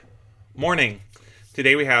Morning.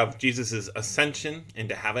 Today we have Jesus' ascension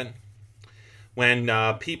into heaven. When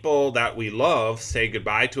people that we love say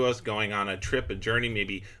goodbye to us, going on a trip, a journey,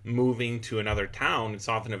 maybe moving to another town, it's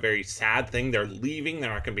often a very sad thing. They're leaving.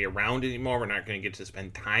 They're not going to be around anymore. We're not going to get to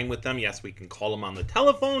spend time with them. Yes, we can call them on the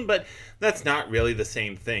telephone, but that's not really the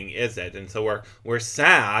same thing, is it? And so we're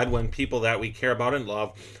sad when people that we care about and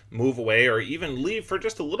love move away or even leave for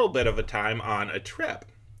just a little bit of a time on a trip.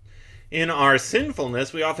 In our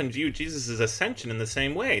sinfulness, we often view Jesus' ascension in the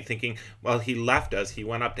same way, thinking, well, he left us, he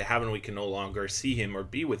went up to heaven, we can no longer see him or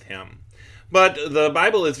be with him. But the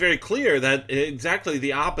Bible is very clear that exactly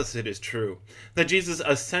the opposite is true. That Jesus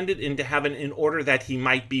ascended into heaven in order that he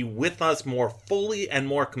might be with us more fully and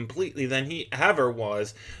more completely than he ever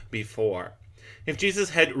was before. If Jesus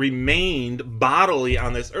had remained bodily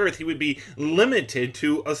on this earth, he would be limited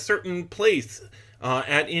to a certain place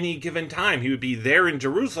at any given time. He would be there in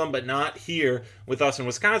Jerusalem, but not here with us in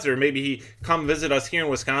Wisconsin. Or maybe he come visit us here in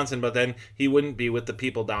Wisconsin, but then he wouldn't be with the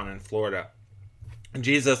people down in Florida.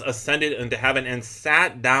 Jesus ascended into heaven and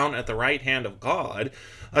sat down at the right hand of God,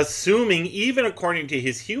 assuming, even according to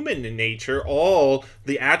his human nature, all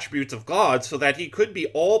the attributes of God, so that he could be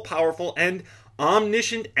all-powerful and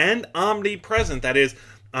omniscient and omnipresent, that is,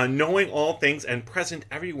 knowing all things and present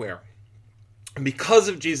everywhere. Because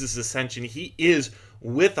of Jesus' ascension, he is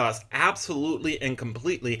with us absolutely and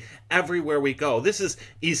completely everywhere we go. This is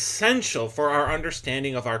essential for our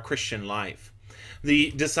understanding of our Christian life.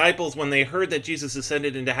 The disciples, when they heard that Jesus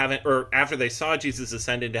ascended into heaven, or after they saw Jesus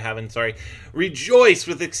ascend into heaven, rejoiced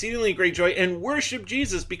with exceedingly great joy and worshiped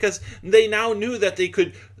Jesus because they now knew that they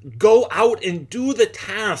could go out and do the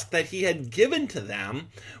task that he had given to them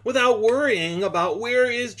without worrying about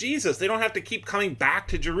where is Jesus. They don't have to keep coming back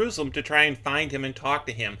to Jerusalem to try and find him and talk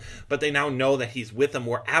to him, but they now know that he's with them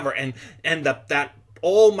wherever, and that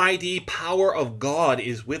almighty power of God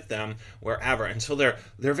is with them wherever. And so they're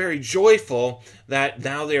very joyful that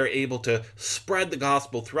now they are able to spread the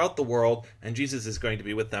gospel throughout the world, and Jesus is going to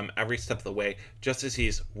be with them every step of the way, just as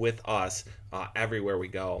he's with us everywhere we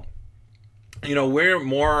go. You know, we're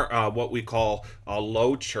more what we call a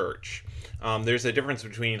low church. There's a difference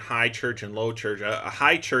between high church and low church. A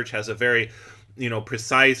high church has a very,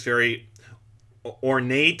 precise, very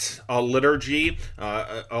ornate liturgy.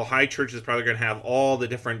 A high church is probably going to have all the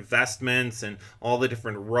different vestments and all the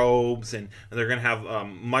different robes, and they're going to have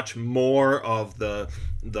much more of the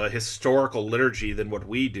historical liturgy than what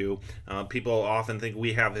we do. People often think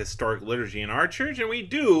we have historic liturgy in our church, and we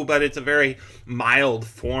do, but it's a very mild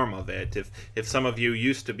form of it. If some of you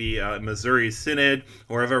used to be Missouri Synod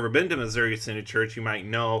or have ever been to Missouri Synod Church, you might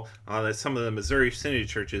know that some of the Missouri Synod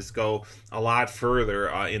churches go a lot further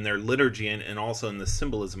in their liturgy and also in the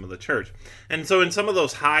symbolism of the church. And so in some of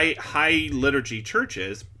those high liturgy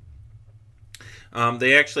churches,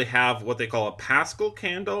 they actually have what they call a paschal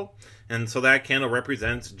candle. And so that candle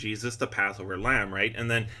represents Jesus, the Passover lamb, right?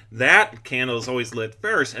 And then that candle is always lit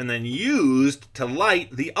first and then used to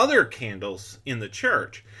light the other candles in the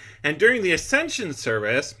church. And during the Ascension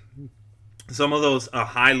service, some of those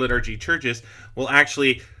high liturgy churches will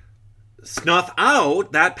actually snuff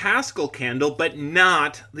out that paschal candle, but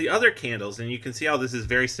not the other candles. And you can see how this is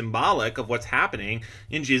very symbolic of what's happening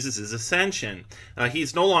in Jesus' ascension.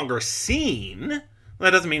 He's no longer seen. That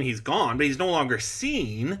doesn't mean he's gone, but he's no longer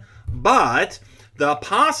seen. But the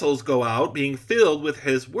apostles go out being filled with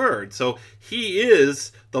his word. So he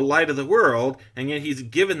is the light of the world, and yet he's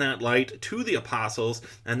given that light to the apostles,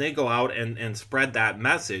 and they go out and spread that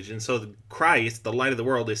message. And so Christ, the light of the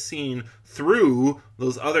world, is seen through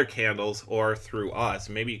those other candles or through us.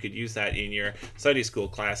 Maybe you could use that in your Sunday school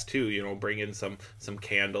class too, bring in some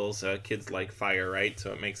candles. Kids like fire, right?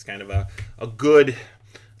 So it makes kind of a good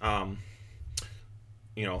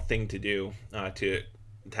thing to do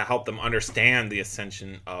to help them understand the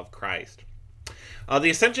ascension of Christ.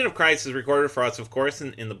 The ascension of Christ is recorded for us, of course,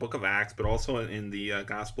 in the book of Acts, but also in the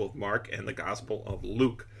Gospel of Mark and the Gospel of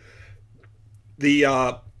Luke.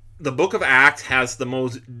 The book of Acts has the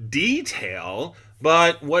most detail,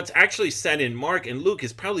 but what's actually said in Mark and Luke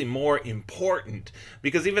is probably more important,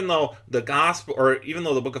 because even though the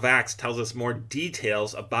book of Acts tells us more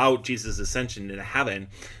details about Jesus' ascension into heaven,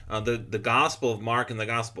 the Gospel of Mark and the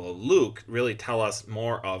Gospel of Luke really tell us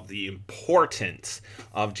more of the importance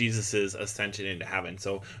of Jesus' ascension into heaven.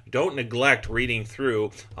 So don't neglect reading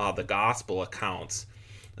through the Gospel accounts.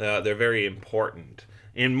 They're very important.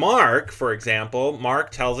 In Mark, for example,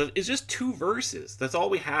 Mark tells us it's just 2 verses. That's all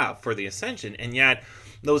we have for the ascension, and yet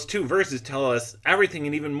those 2 verses tell us everything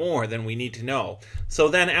and even more than we need to know. So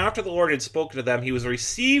then after the Lord had spoken to them, he was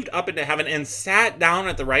received up into heaven and sat down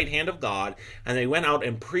at the right hand of God, and they went out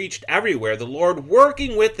and preached everywhere, the Lord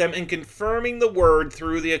working with them and confirming the word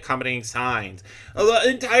through the accompanying signs. The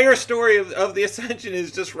entire story of the ascension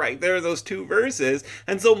is just right there, those 2 verses,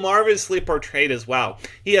 and so marvelously portrayed as well.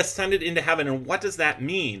 He ascended into heaven, and what does that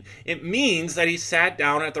mean? It means that he sat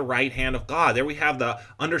down at the right hand of God. There we have the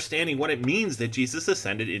understanding what it means that Jesus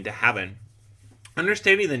ascended into heaven.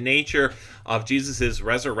 Understanding the nature of Jesus'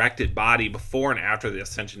 resurrected body before and after the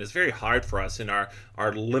ascension is very hard for us in our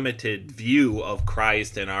limited view of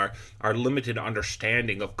Christ and our limited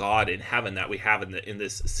understanding of God in heaven that we have in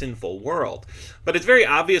this sinful world. But it's very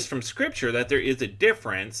obvious from Scripture that there is a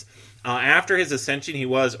difference. After his ascension, he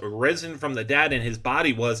was risen from the dead, and his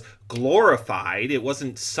body was glorified. It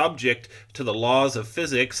wasn't subject to the laws of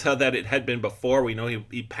physics that it had been before. We know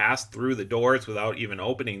he passed through the doors without even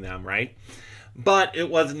opening them, right? But it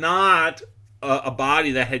was not a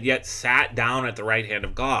body that had yet sat down at the right hand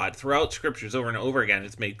of God. Throughout Scriptures, over and over again,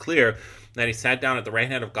 it's made clear that he sat down at the right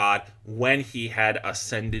hand of God when he had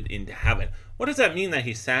ascended into heaven. What does that mean that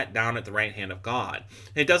he sat down at the right hand of God?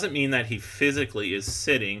 It doesn't mean that he physically is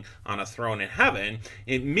sitting on a throne in heaven.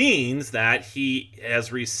 It means that he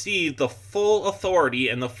has received the full authority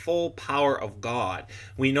and the full power of God.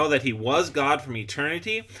 We know that he was God from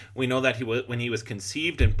eternity. We know that when he was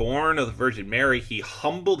conceived and born of the Virgin Mary, he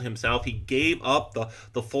humbled himself. He gave up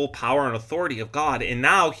the full power and authority of God. And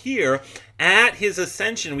now here, at his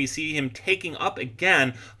ascension, we see him taking up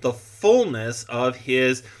again the fullness of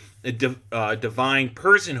his divine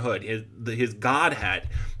personhood, his Godhead.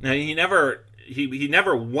 Now he never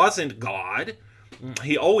wasn't God.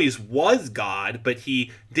 He always was God, but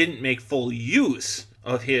he didn't make full use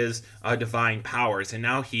of his divine powers, and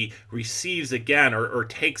now he receives again, or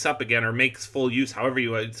takes up again, or makes full use, however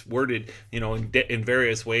it's worded, in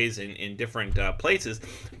various ways in different places,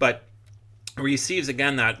 but receives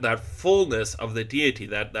again that fullness of the deity,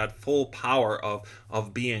 that full power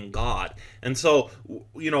of being God. And so,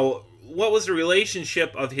 what was the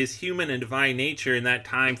relationship of his human and divine nature in that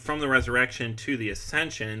time from the resurrection to the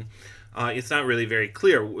ascension? It's not really very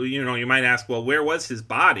clear. You might ask, well, where was his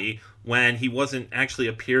body when he wasn't actually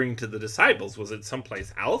appearing to the disciples? Was it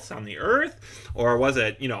someplace else on the earth? Or was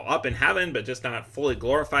it, up in heaven, but just not fully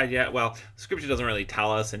glorified yet? Well, Scripture doesn't really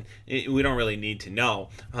tell us, and we don't really need to know.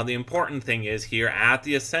 The important thing is here at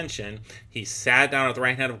the ascension, he sat down at the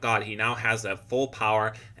right hand of God. He now has that full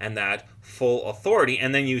power and that full authority.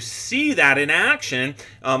 And then you see that in action.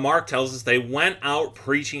 Mark tells us they went out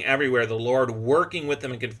preaching everywhere, the Lord working with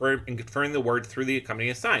them and confirming the word through the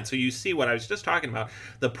accompanying signs. So you see what I was just talking about,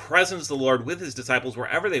 the presence of the Lord with his disciples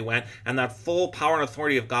wherever they went, and that full power and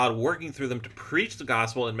authority of God working through them to preach the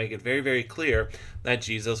gospel and make it very, very clear that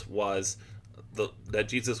Jesus was the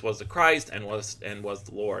Christ and was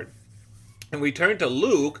the Lord. And we turn to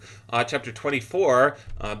Luke chapter 24,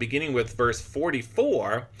 beginning with verse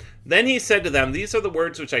 44. Then he said to them, "These are the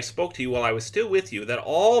words which I spoke to you while I was still with you, that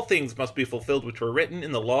all things must be fulfilled which were written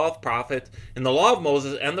in the law of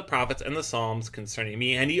Moses and the prophets and the Psalms concerning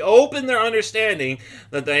me." And he opened their understanding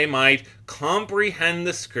that they might comprehend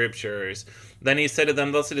the Scriptures. Then he said to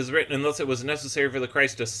them, "Thus it is written, and thus it was necessary for the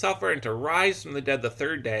Christ to suffer and to rise from the dead the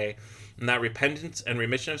third day, and that repentance and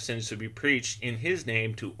remission of sins should be preached in his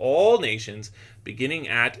name to all nations, beginning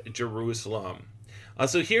at Jerusalem."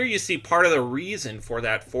 So here you see part of the reason for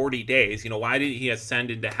that 40 days. Why did he ascend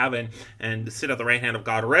into heaven and sit at the right hand of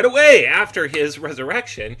God right away after his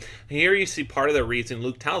resurrection? Here you see part of the reason.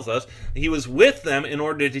 Luke tells us he was with them in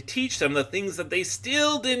order to teach them the things that they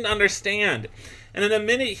still didn't understand. And in a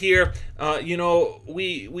minute here,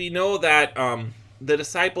 we know that the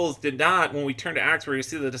disciples did not, when we turn to Acts, where you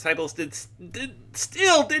see the disciples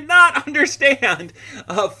still did not understand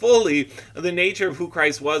fully the nature of who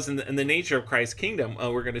Christ was and the nature of Christ's kingdom.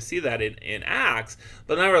 We're going to see that in Acts.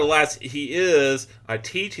 But nevertheless, he is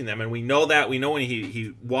teaching them. And we know that. We know when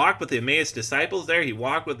he walked with the Emmaus disciples there, he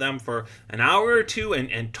walked with them for an hour or two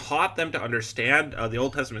and taught them to understand the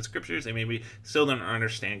Old Testament Scriptures. They maybe still don't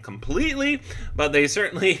understand completely, but he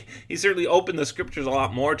certainly opened the Scriptures a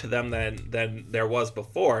lot more to them than there was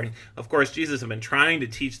before. And of course, Jesus had been trying to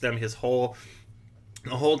teach them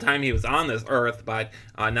the whole time he was on this earth, but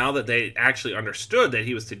now that they actually understood that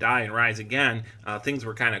he was to die and rise again, things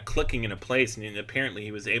were kind of clicking into place, and apparently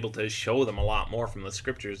he was able to show them a lot more from the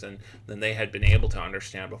Scriptures than they had been able to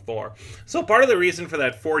understand before. So part of the reason for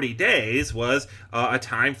that 40 days was a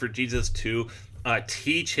time for Jesus to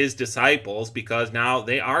teach his disciples, because now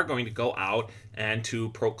they are going to go out and to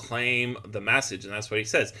proclaim the message. And that's what he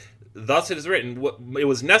says. Thus it is written, it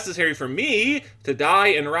was necessary for me to die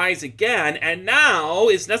and rise again, and now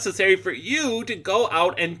it's necessary for you to go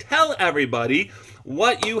out and tell everybody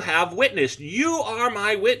what you have witnessed. You are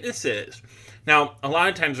my witnesses. Now, a lot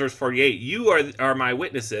of times, verse 48, you are my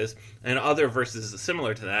witnesses, and other verses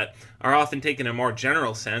similar to that are often taken in a more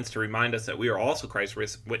general sense to remind us that we are also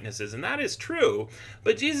Christ's witnesses, and that is true.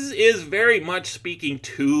 But Jesus is very much speaking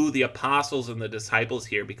to the apostles and the disciples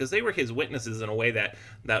here, because they were his witnesses in a way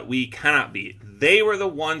that we cannot be. They were the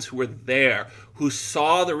ones who were there, who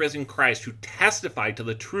saw the risen Christ, who testified to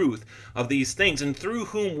the truth of these things, and through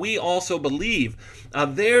whom we also believe.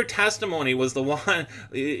 Their testimony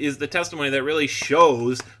is the testimony that really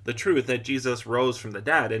shows the truth that Jesus rose from the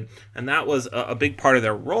dead, and that was a big part of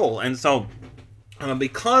their role. And so,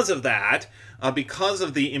 because of that, because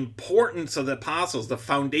of the importance of the apostles, the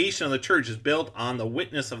foundation of the church is built on the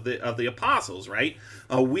witness of the apostles, right?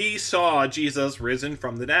 We saw Jesus risen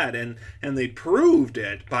from the dead, and they proved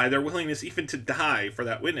it by their willingness even to die for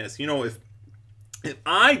that witness. You know, if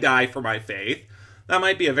I die for my faith, that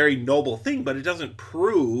might be a very noble thing, but it doesn't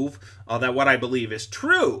prove that what I believe is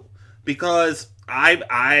true, because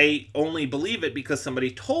I only believe it because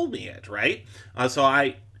somebody told me it, right?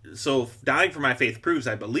 So dying for my faith proves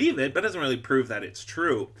I believe it, but doesn't really prove that it's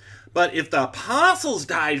true. But if the apostles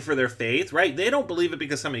died for their faith, right, they don't believe it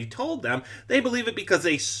because somebody told them. They believe it because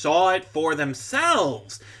they saw it for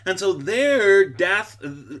themselves. And so their death,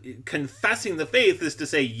 confessing the faith, is to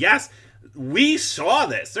say, yes, we saw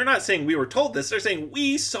this. They're not saying we were told this. They're saying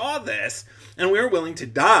we saw this, and we're willing to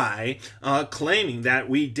die claiming that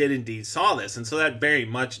we did indeed saw this. And so that very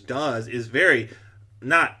much is very,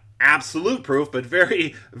 not absolute proof, but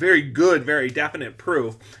very, very good, very definite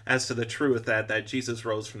proof as to the truth that Jesus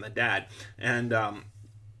rose from the dead.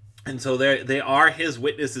 And so they are his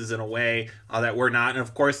witnesses in a way that we're not. And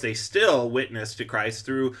of course, they still witness to Christ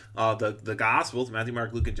through the Gospels, Matthew,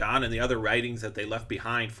 Mark, Luke, and John, and the other writings that they left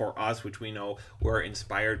behind for us, which we know were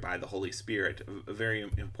inspired by the Holy Spirit. A very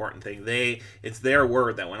important thing. It's their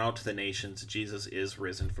word that went out to the nations. Jesus is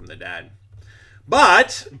risen from the dead.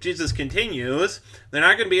 But Jesus continues, they're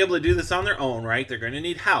not going to be able to do this on their own, right? They're going to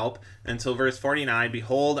need help. And so verse 49,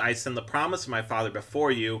 behold, I send the promise of my Father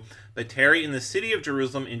before you, but tarry in the city of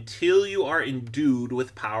Jerusalem until you are endued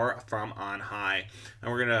with power from on high.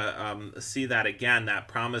 And we're going to see that again, that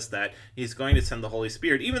promise that he's going to send the Holy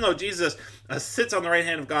Spirit. Even though Jesus sits on the right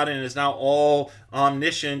hand of God and is now all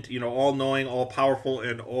omniscient, all knowing, all powerful,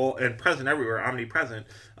 and present everywhere, omnipresent,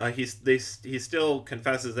 he still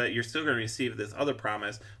confesses that you're still going to receive this other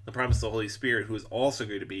promise, the promise of the Holy Spirit, who is also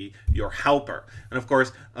going to be your helper. And of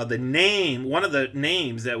course, one of the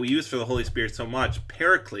names that we use for the Holy Spirit so much,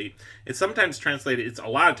 Paraclete, it's a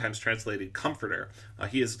lot of times translated comforter.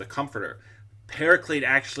 He is the comforter. Paraclete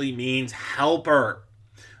actually means helper.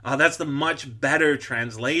 That's the much better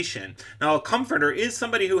translation. Now, a comforter is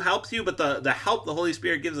somebody who helps you, but the help the Holy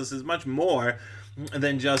Spirit gives us is much more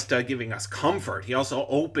than just giving us comfort. He also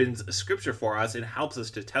opens Scripture for us and helps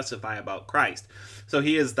us to testify about Christ. So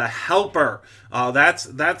he is the helper. That's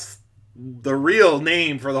the real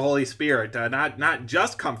name for the Holy Spirit. Not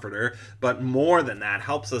just comforter, but more than that.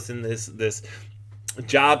 Helps us in this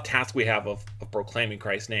job task we have of proclaiming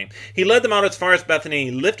Christ's name. He led them out as far as Bethany.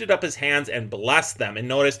 He lifted up his hands and blessed them. And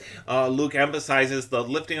notice Luke emphasizes the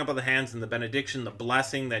lifting up of the hands and the benediction, the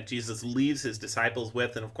blessing that Jesus leaves his disciples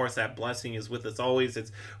with. And of course, that blessing is with us always.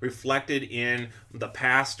 It's reflected in the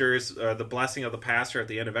the blessing of the pastor at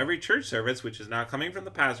the end of every church service, which is not coming from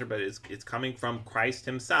the pastor, but it's coming from Christ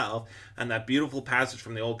himself. And that beautiful passage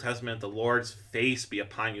from the Old Testament, the Lord's face be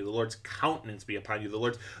upon you, the Lord's countenance be upon you, the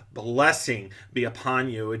Lord's blessing be upon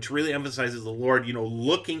you, which really emphasizes the Lord,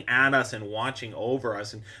 looking at us and watching over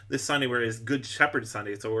us. And this Sunday is Good Shepherd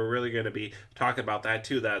Sunday, so we're really going to be talking about that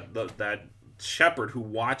too, that shepherd who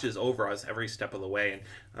watches over us every step of the way.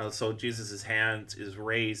 And so Jesus' hand is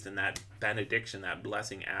raised in that benediction, that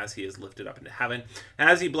blessing, as he is lifted up into heaven.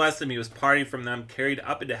 As he blessed them, he was parted from them, carried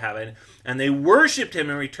up into heaven, and they worshipped him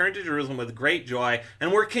and returned to Jerusalem with great joy,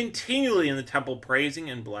 and were continually in the temple praising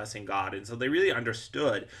and blessing God. And so they really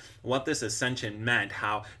understood what this ascension meant,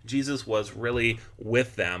 how Jesus was really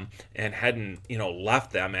with them and hadn't,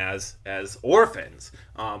 left them as orphans,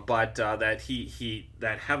 but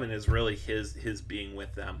that heaven is really his being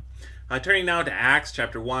with them. Turning now to Acts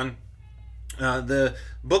chapter 1. The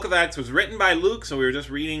book of Acts was written by Luke, so we were just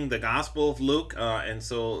reading the Gospel of Luke, and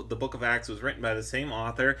so the book of Acts was written by the same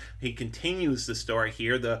author. He continues the story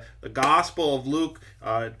here. The Gospel of Luke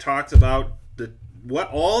talks about what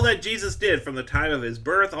all that Jesus did from the time of his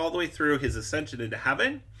birth all the way through his ascension into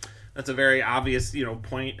heaven. That's a very obvious,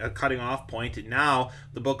 point, a cutting off point. And now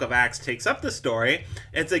the book of Acts takes up the story.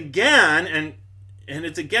 It's again, and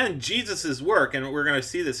it's again Jesus' work, and we're going to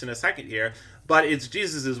see this in a second here, but it's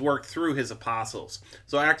Jesus' work through his apostles.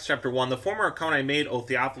 So Acts chapter 1, the former account I made, O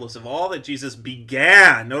Theophilus, of all that Jesus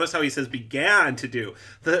began. Notice how he says began to do.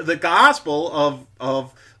 The gospel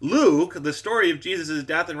of Luke, the story of Jesus'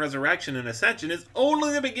 death and resurrection and ascension, is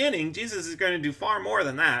only the beginning. Jesus is going to do far more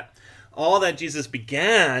than that. All that Jesus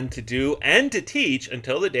began to do and to teach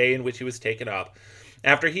until the day in which he was taken up,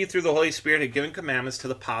 after he through the Holy Spirit had given commandments to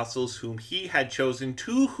the apostles whom he had chosen,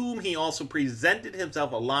 to whom he also presented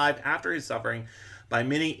himself alive after his suffering by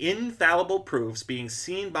many infallible proofs, being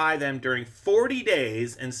seen by them during 40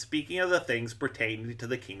 days, and speaking of the things pertaining to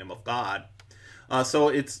the kingdom of God. So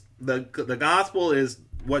it's the gospel is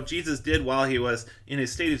what Jesus did while he was in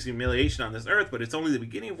his state of humiliation on this earth, but it's only the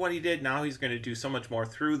beginning of what he did. Now he's going to do so much more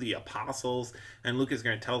through the apostles, and Luke is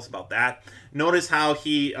going to tell us about that. Notice how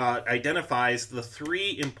he identifies the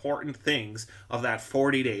three important things of that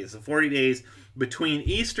 40 days. The 40 days between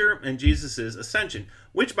Easter and Jesus' ascension,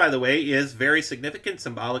 which, by the way, is very significant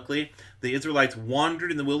symbolically. The Israelites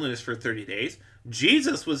wandered in the wilderness for 30 days.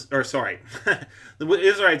 The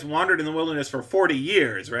Israelites wandered in the wilderness for 40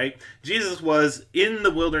 years, right? Jesus was in the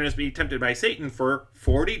wilderness being tempted by Satan for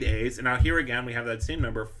 40 days. And now here again, we have that same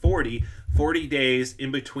number, 40 days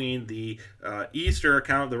in between the Easter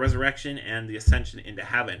account, the resurrection, and the ascension into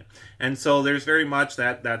heaven. And so there's very much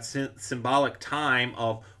that symbolic time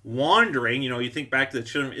of wandering. You think back to the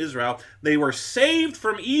children of Israel. They were saved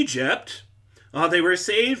from Egypt. They were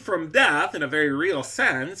saved from death in a very real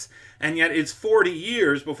sense, and yet it's 40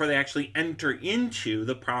 years before they actually enter into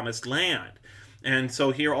the promised land. And so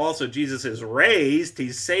here also Jesus is raised,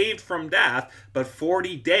 he's saved from death, but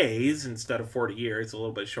 40 days instead of 40 years, a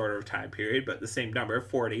little bit shorter of time period, but the same number,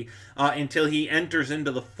 40, until he enters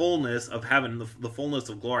into the fullness of heaven, the fullness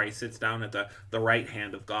of glory, sits down at the right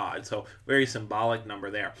hand of God. So very symbolic number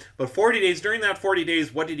there. But 40 days, during that 40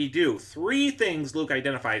 days, what did he do? Three things Luke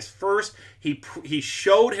identifies. First, he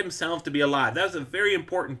showed himself to be alive. That was a very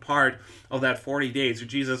important part of that 40 days, where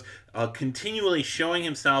Jesus continually showing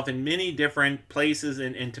himself in many different places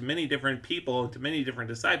and to many different people, to many different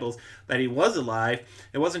disciples, that he was alive.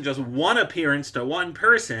 It wasn't just one appearance to one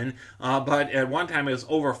person, but at one time it was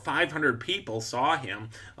over 500 people saw him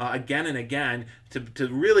again and again to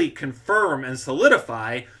really confirm and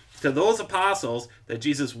solidify to those apostles that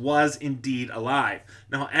Jesus was indeed alive.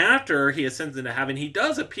 Now, after he ascends into heaven, he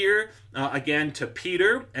does appear again to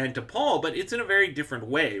Peter and to Paul, but it's in a very different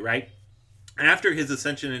way, right? After his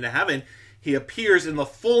ascension into heaven, he appears in the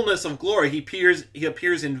fullness of glory. He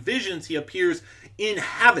appears in visions. He appears in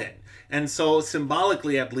heaven. And so,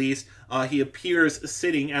 symbolically at least, he appears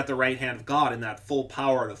sitting at the right hand of God in that full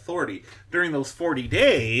power and authority. During those 40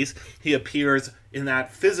 days, he appears in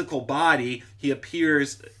that physical body. He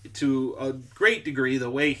appears to a great degree the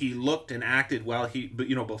way he looked and acted while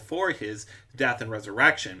before his death and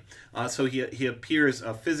resurrection. So he appears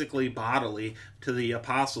physically, bodily to the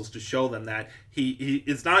apostles to show them that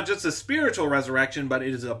it's not just a spiritual resurrection, but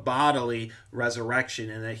it is a bodily resurrection,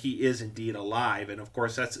 and that he is indeed alive. And of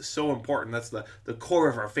course, that's so important. That's the core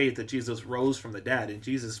of our faith, that Jesus rose from the dead, and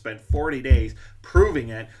Jesus spent 40 days proving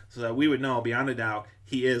it so that we would know beyond a doubt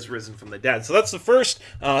he is risen from the dead. So that's the first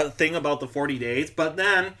thing about the 40 days. But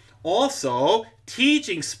then also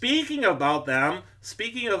teaching, speaking to them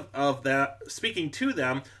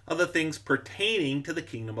of the things pertaining to the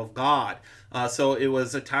kingdom of God. So it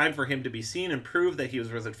was a time for him to be seen and prove that he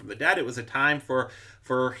was risen from the dead. It was a time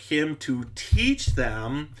for him to teach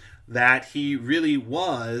them that he really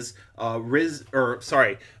was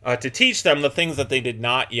to teach them the things that they did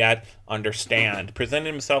not yet understand.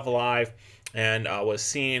 Presented himself alive and was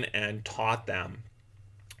seen and taught them.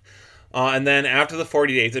 And then after the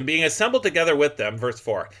 40 days, and being assembled together with them, verse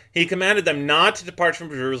 4, he commanded them not to depart from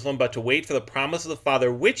Jerusalem, but to wait for the promise of the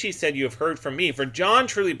Father, which he said, you have heard from me. For John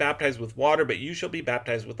truly baptized with water, but you shall be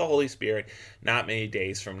baptized with the Holy Spirit not many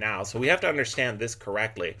days from now. So we have to understand this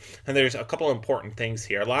correctly. And there's a couple important things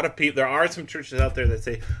here. A lot of people, there are some churches out there that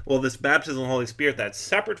say, well, this baptism of the Holy Spirit, that's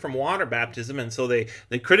separate from water baptism. And so they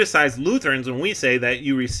criticize Lutherans when we say that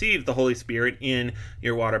you receive the Holy Spirit in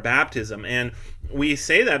your water baptism. And we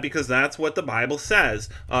say that because that's what the Bible says.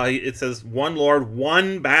 It says one Lord,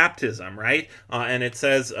 one baptism, right? And it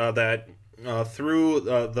says that through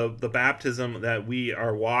the baptism that we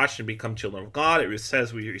are washed and become children of God. It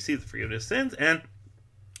says we receive the forgiveness of sins. And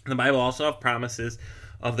the Bible also have promises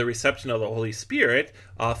of the reception of the Holy Spirit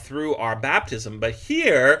through our baptism. But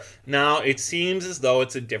here, now, it seems as though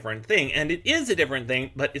it's a different thing. And it is a different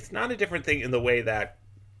thing, but it's not a different thing in the way that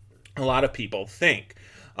a lot of people think.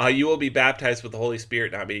 You will be baptized with the Holy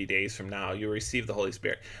Spirit not many days from now. You will receive the Holy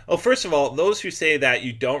Spirit. Well, first of all, those who say that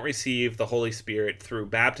you don't receive the Holy Spirit through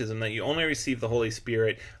baptism, that you only receive the Holy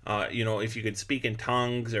Spirit, if you could speak in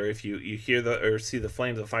tongues, or if you hear or see the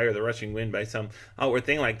flames of fire, the rushing wind, by some outward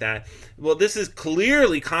thing like that. Well, this is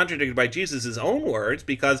clearly contradicted by Jesus' own words,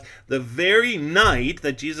 because the very night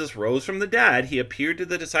that Jesus rose from the dead, he appeared to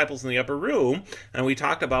the disciples in the upper room, and we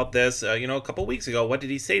talked about this, a couple weeks ago. What did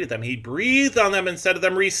he say to them? He breathed on them and said to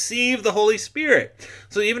them, receive the Holy Spirit.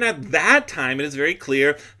 So even at that time, it is very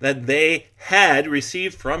clear that they had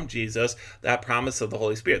received from Jesus that promise of the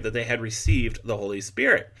Holy Spirit, that they had received the Holy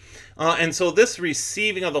Spirit. And so this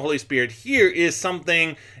receiving of the Holy Spirit here is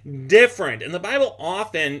something different. And the Bible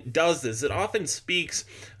often does this. It often speaks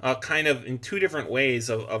kind of in two different ways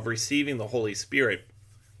of receiving the Holy Spirit.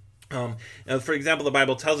 For example, the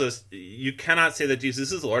Bible tells us you cannot say that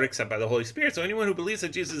Jesus is Lord except by the Holy Spirit. So anyone who believes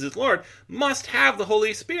that Jesus is Lord must have the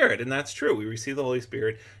Holy Spirit. And that's true. We receive the Holy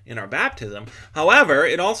Spirit in our baptism. However,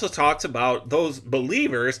 it also talks about those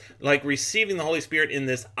believers like receiving the Holy Spirit in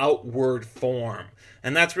this outward form.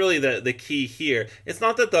 And that's really the key here. It's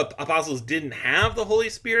not that the apostles didn't have the Holy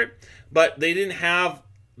Spirit, but they didn't have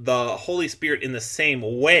the Holy Spirit in the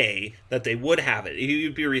same way that they would have it. He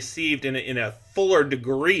would be received in a fuller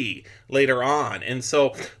degree later on. And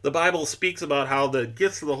so the Bible speaks about how the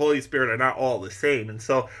gifts of the Holy Spirit are not all the same. And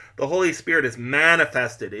so the Holy Spirit is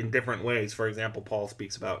manifested in different ways. For example, Paul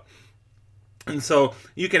speaks about. And so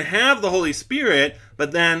you can have the Holy Spirit,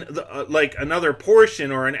 but then like another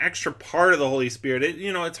portion or an extra part of the Holy Spirit,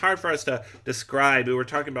 it's hard for us to describe. We're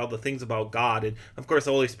talking about the things about God. And of course,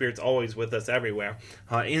 the Holy Spirit's always with us everywhere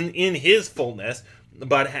in his fullness.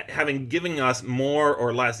 But having given us more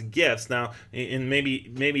or less gifts. Now, and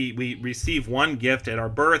maybe we receive one gift at our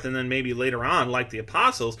birth, and then maybe later on, like the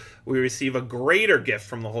apostles, we receive a greater gift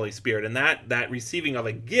from the Holy Spirit. And that receiving of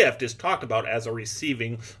a gift is talked about as a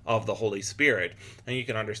receiving of the Holy Spirit. And you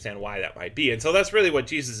can understand why that might be. And so that's really what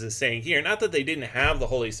Jesus is saying here. Not that they didn't have the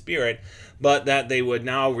Holy Spirit, but that they would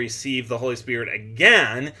now receive the Holy Spirit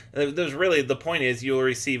again. There's really, the point is, you'll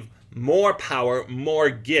receive more power, more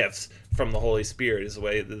gifts from the Holy Spirit is the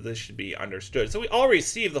way that this should be understood. So we all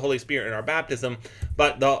receive the Holy Spirit in our baptism,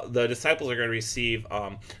 but the disciples are going to receive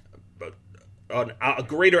a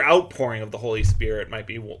greater outpouring of the Holy Spirit, might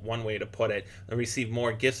be one way to put it. They receive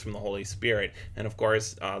more gifts from the Holy Spirit. And of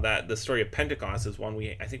course, that the story of Pentecost is one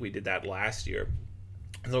I think we did that last year.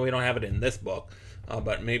 So we don't have it in this book.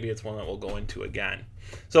 But maybe it's one that we'll go into again.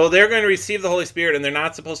 So they're going to receive the Holy Spirit, and they're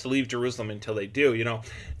not supposed to leave Jerusalem until they do.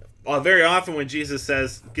 Very often when Jesus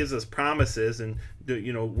gives us promises and,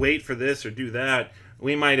 wait for this or do that,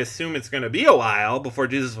 we might assume it's going to be a while before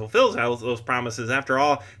Jesus fulfills those promises. After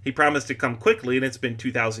all, he promised to come quickly, and it's been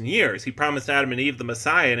 2,000 years. He promised Adam and Eve the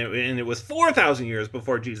Messiah, and it was 4,000 years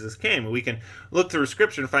before Jesus came. We can look through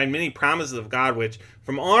Scripture and find many promises of God which,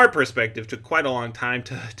 from our perspective, took quite a long time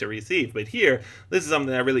to receive. But here, this is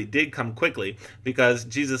something that really did come quickly, because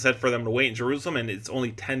Jesus said for them to wait in Jerusalem, and it's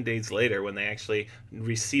only 10 days later when they actually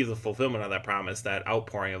receive the fulfillment of that promise, that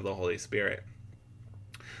outpouring of the Holy Spirit.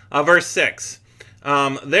 Verse 6.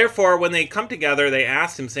 Therefore, when they come together, they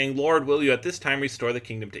asked him, saying, Lord, will you at this time restore the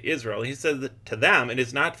kingdom to Israel? He said to them, it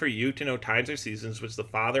is not for you to know times or seasons which the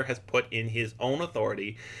Father has put in his own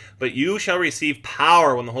authority, but you shall receive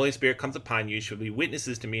power when the Holy Spirit comes upon you. You shall be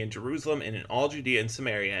witnesses to me in Jerusalem and in all Judea and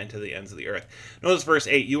Samaria and to the ends of the earth. Notice verse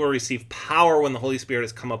 8, you will receive power when the Holy Spirit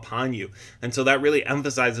has come upon you. And so that really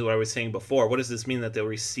emphasizes what I was saying before. What does this mean that they'll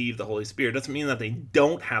receive the Holy Spirit? It doesn't mean that they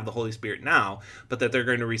don't have the Holy Spirit now, but that they're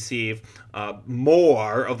going to receive more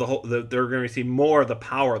of they're going to receive more of the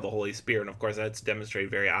power of the Holy Spirit. And of course, that's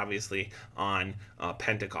demonstrated very obviously on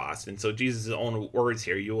Pentecost. And so Jesus' own words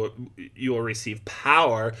here, you will receive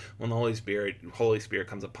power when the Holy Spirit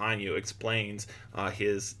comes upon you, explains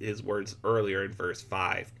his words earlier in verse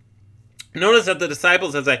 5. Notice that the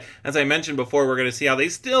disciples, as I mentioned before, we're going to see how they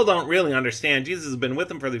still don't really understand. Jesus has been with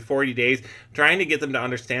them for the 40 days, trying to get them to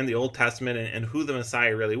understand the Old Testament and who the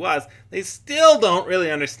Messiah really was. They still don't really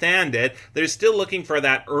understand it. They're still looking for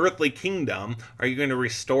that earthly kingdom. Are you going to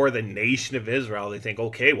restore the nation of Israel? They think,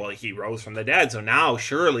 okay, well, he rose from the dead, so now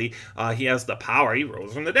surely he has the power. He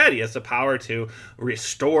rose from the dead. He has the power to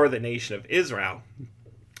restore the nation of Israel.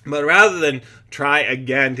 But rather than try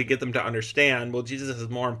again to get them to understand, well, Jesus has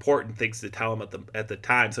more important things to tell them at the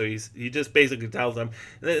time. So he just basically tells them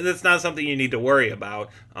that's not something you need to worry about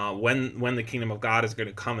when the kingdom of God is going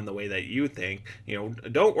to come in the way that you think.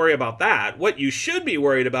 Don't worry about that. What you should be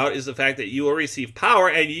worried about is the fact that you will receive power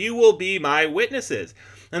and you will be my witnesses.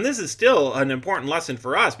 And this is still an important lesson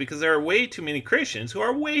for us because there are way too many Christians who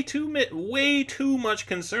are way too much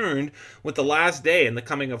concerned with the last day and the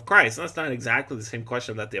coming of Christ. And that's not exactly the same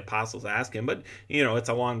question that the apostles ask him, but it's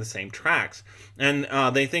along the same tracks. And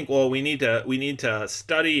they think, well, we need to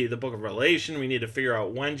study the book of Revelation. We need to figure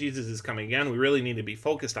out when Jesus is coming again. We really need to be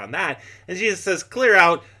focused on that. And Jesus says, clear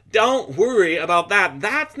out. Don't worry about that.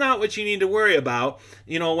 That's not what you need to worry about.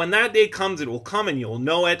 When that day comes, it will come and you'll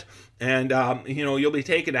know it. And, you'll be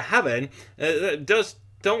taken to heaven. Just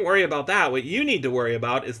don't worry about that. What you need to worry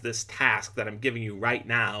about is this task that I'm giving you right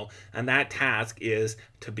now. And that task is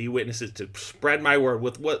to be witnesses, to spread my word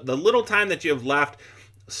with what the little time that you have left.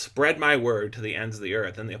 Spread my word to the ends of the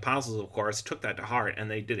earth. And the apostles, of course, took that to heart, and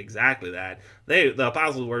they did exactly that. The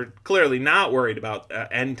apostles were clearly not worried about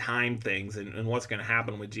end time things and what's going to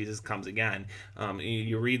happen when Jesus comes again.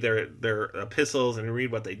 You read their epistles and you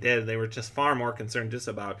read what they did. They were just far more concerned just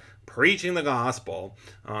about preaching the gospel.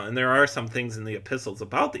 And there are some things in the epistles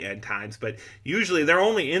about the end times, but usually they're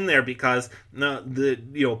only in there because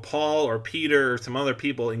Paul or Peter or some other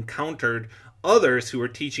people encountered others who were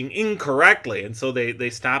teaching incorrectly, and so they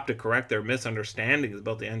stopped to correct their misunderstandings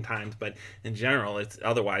about the end times. But in general, it's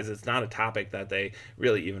not a topic that they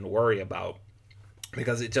really even worry about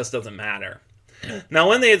because it just doesn't matter. Now,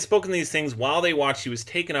 when they had spoken these things, while they watched, he was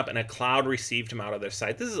taken up, and a cloud received him out of their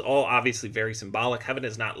sight. This is all obviously very symbolic. Heaven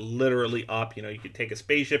is not literally up. You could take a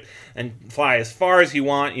spaceship and fly as far as you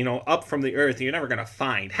want, up from the earth. You're never going to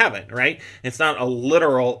find heaven, right? It's not a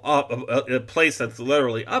literal up, a place that's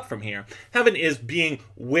literally up from here. Heaven is being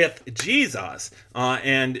with Jesus,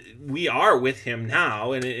 and we are with him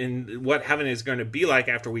now. And what heaven is going to be like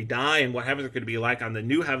after we die, and what heaven is going to be like on the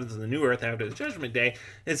new heavens and the new earth after the judgment day,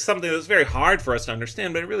 is something that's very hard for us to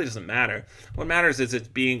understand, but it really doesn't matter. What matters is it's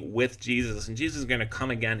being with Jesus, and Jesus is going to come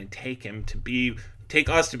again and take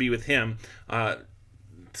us to be with him,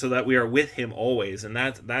 so that we are with him always. And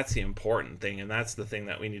that's the important thing, and that's the thing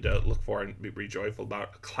that we need to look for and be joyful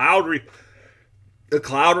about. The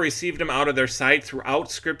cloud received him out of their sight. Throughout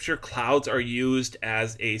Scripture, clouds are used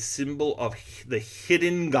as a symbol of the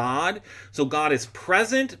hidden God. So God is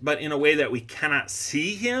present, but in a way that we cannot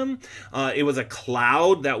see him. It was a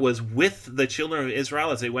cloud that was with the children of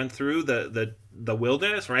Israel as they went through the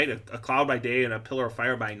wilderness, right? A cloud by day and a pillar of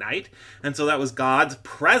fire by night. And so that was God's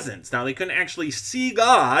presence. Now, they couldn't actually see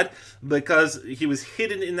God because he was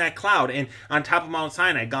hidden in that cloud. And on top of Mount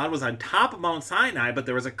Sinai, God was on top of Mount Sinai, but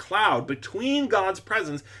there was a cloud between God's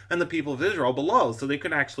presence and the people of Israel below. So they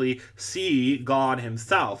couldn't actually see God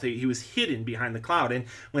himself. He was hidden behind the cloud. And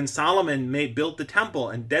when Solomon built the temple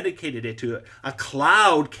and dedicated it to it, a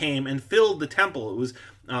cloud came and filled the temple. It was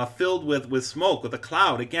filled with smoke, with a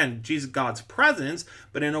cloud. Again, Jesus, God's presence,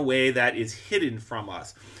 but in a way that is hidden from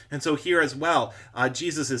us. And so here as well,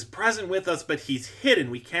 Jesus is present with us, but he's hidden.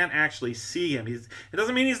 We can't actually see him. It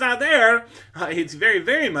doesn't mean he's not there. He's very,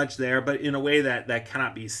 very much there, but in a way that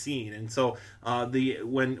cannot be seen. And so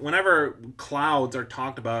whenever clouds are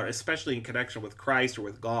talked about, especially in connection with Christ or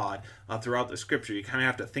with God throughout the Scripture, you kind of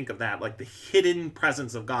have to think of that, like the hidden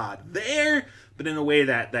presence of God there, but in a way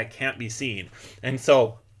that can't be seen. And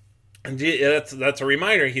so that's a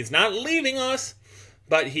reminder. He's not leaving us,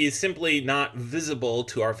 but he's simply not visible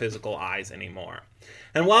to our physical eyes anymore.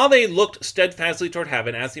 And while they looked steadfastly toward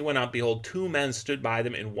heaven as he went up, behold, two men stood by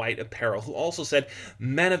them in white apparel, who also said,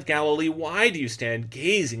 Men of Galilee, why do you stand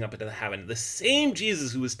gazing up into the heaven? The same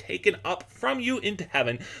Jesus who was taken up from you into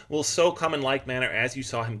heaven will so come in like manner as you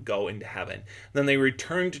saw him go into heaven. Then they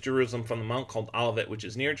returned to Jerusalem from the mount called Olivet, which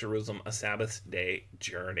is near Jerusalem, a Sabbath day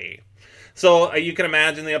journey. So you can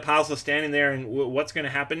imagine the apostles standing there, and what's going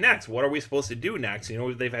to happen next? What are we supposed to do next?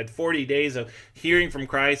 They've had 40 days of hearing from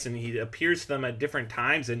Christ, and he appears to them at different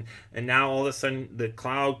times, and now all of a sudden the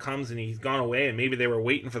cloud comes and he's gone away, and maybe they were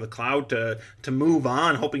waiting for the cloud to move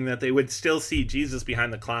on, hoping that they would still see Jesus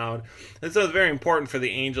behind the cloud. And so it's very important for the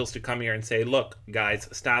angels to come here and say, look, guys,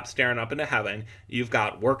 stop staring up into heaven. You've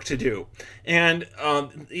got work to do. And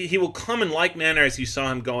he will come in like manner as you saw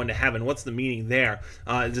him go into heaven. What's the meaning there?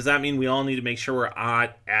 Does that mean we all need to make sure we're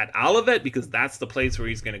at Olivet because that's the place where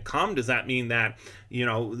he's going to come? Does that mean that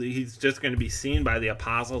he's just going to be seen by the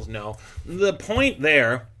apostles? No. The point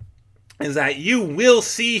there is that you will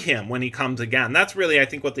see him when he comes again. That's really, I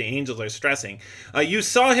think, what the angels are stressing. You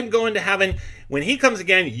saw him go into heaven. When he comes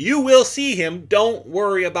again, you will see him. Don't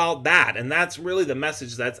worry about that. And that's really the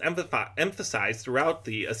message that's emphasized throughout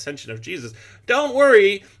the ascension of Jesus. Don't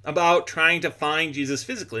worry about trying to find Jesus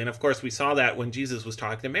physically. And of course, we saw that when Jesus was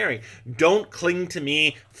talking to Mary. Don't cling to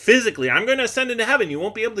me physically. I'm going to ascend into heaven. You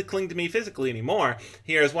won't be able to cling to me physically anymore.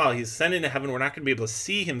 Here as well, he's ascended into heaven. We're not going to be able to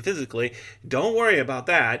see him physically. Don't worry about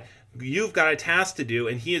that. You've got a task to do,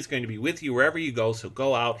 and he is going to be with you wherever you go, so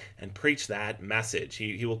go out and preach that message.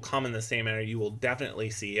 He will come in the same manner. You will definitely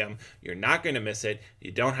see him. You're not going to miss it.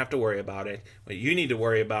 You don't have to worry about it. What you need to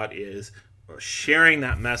worry about is sharing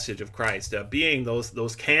that message of Christ, being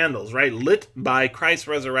those candles, right, lit by Christ's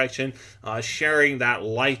resurrection, sharing that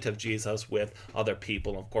light of Jesus with other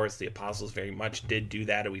people. Of course, the apostles very much did do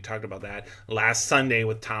that, and we talked about that last Sunday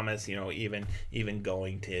with Thomas, even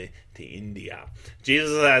going to India.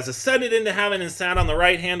 Jesus has ascended into heaven and sat on the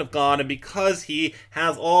right hand of God, and because he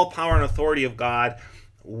has all power and authority of God,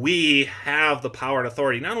 we have the power and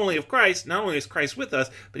authority, not only of Christ, not only is Christ with us,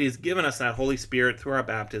 but he's given us that Holy Spirit through our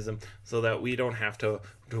baptism so that we don't have to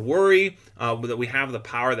worry, that we have the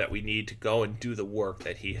power that we need to go and do the work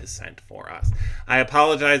that he has sent for us. I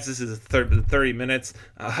apologize, this is 30 minutes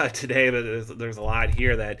today, but there's a lot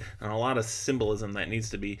here and a lot of symbolism that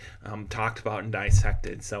needs to be talked about and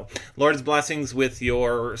dissected. So, Lord's blessings with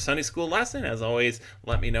your Sunday school lesson. As always,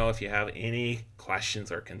 let me know if you have any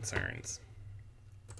questions or concerns.